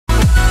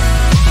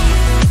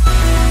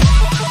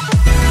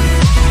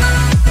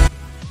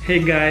Hey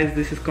guys,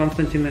 this is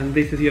Konstantin and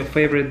this is your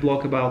favorite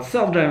blog about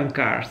self-driving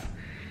cars.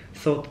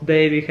 So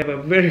today we have a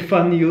very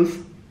fun news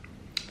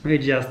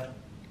which just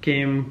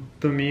came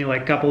to me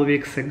like a couple of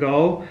weeks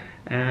ago,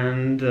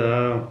 and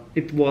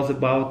it was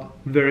about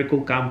very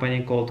cool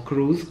company called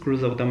Cruise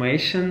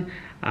Automation.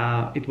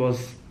 It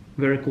was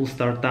very cool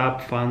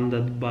startup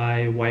funded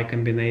by Y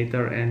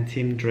Combinator and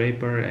Tim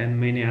Draper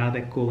and many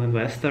other cool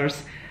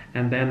investors,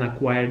 and then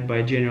acquired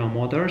by General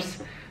Motors.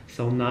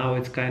 So now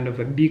it's kind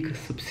of a big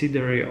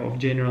subsidiary of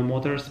General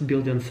Motors,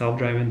 building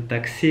self-driving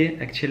taxi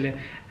actually,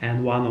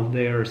 and one of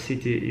their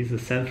city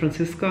is San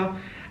Francisco.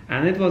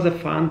 And it was a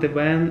fun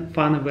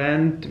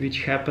event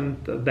which happened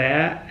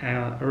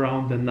there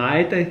around the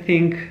night. I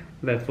think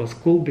that was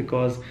cool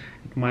because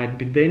it might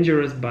be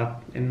dangerous,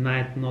 but at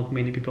night not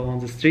many people on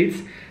the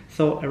streets.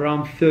 So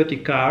around 30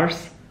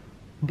 cars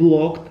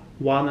blocked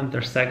one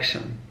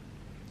intersection,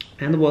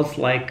 and it was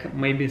like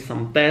maybe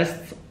some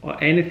tests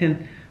or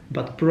anything,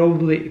 but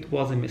probably it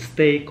was a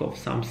mistake of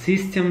some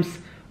systems.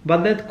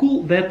 But that's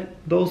cool that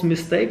those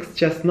mistakes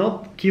just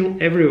not kill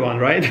everyone,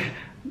 right?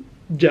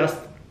 Just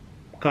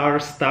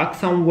cars stuck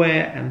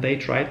somewhere and they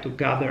try to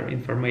gather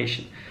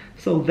information.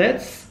 So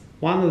that's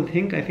one of the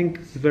things I think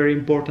is very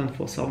important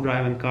for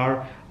self-driving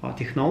car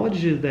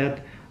technology,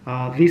 that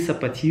this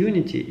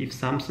opportunity, if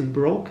something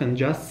broken,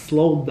 just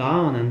slow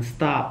down and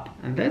stop.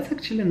 And that's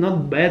actually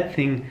not bad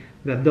thing,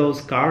 that those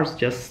cars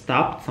just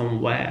stopped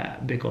somewhere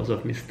because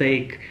of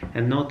mistake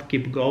and not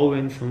keep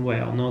going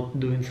somewhere or not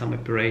doing some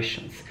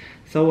operations.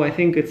 So I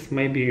think it's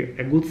maybe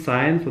a good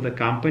sign for the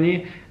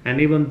company, and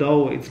even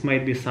though it's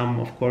maybe some,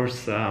 of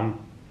course,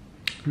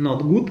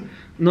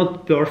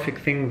 not perfect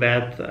thing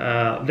that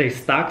they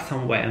stuck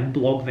somewhere and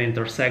blocked the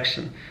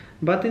intersection.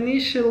 But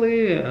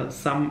initially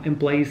some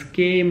employees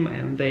came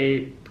and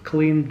they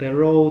cleaned the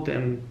road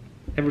and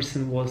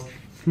everything was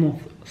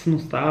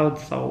smoothed out,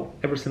 so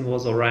everything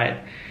was alright.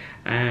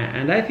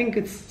 And I think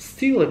it's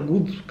still a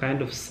good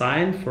kind of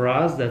sign for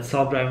us that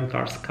self-driving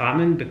cars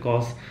coming,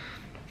 because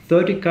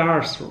 30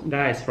 cars,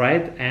 guys,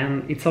 right?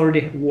 And it's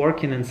already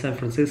working in San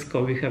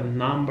Francisco. We have a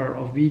number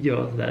of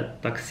videos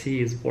that taxi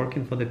is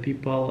working for the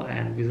people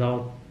and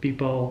without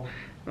people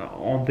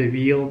on the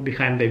wheel,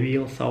 behind the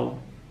wheel. So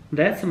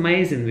that's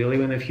amazing. We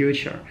live in the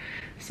future.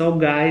 So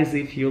guys,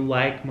 if you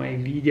like my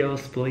videos,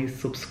 please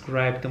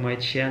subscribe to my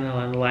channel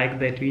and like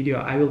that video.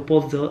 I will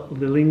post the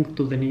link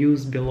to the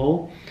news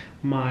below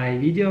my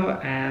video,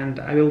 and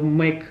I will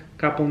make a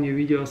couple new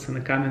videos in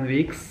the coming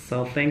weeks.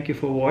 So thank you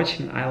for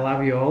watching. I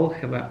love you all.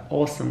 Have an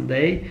awesome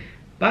day.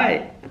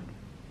 Bye.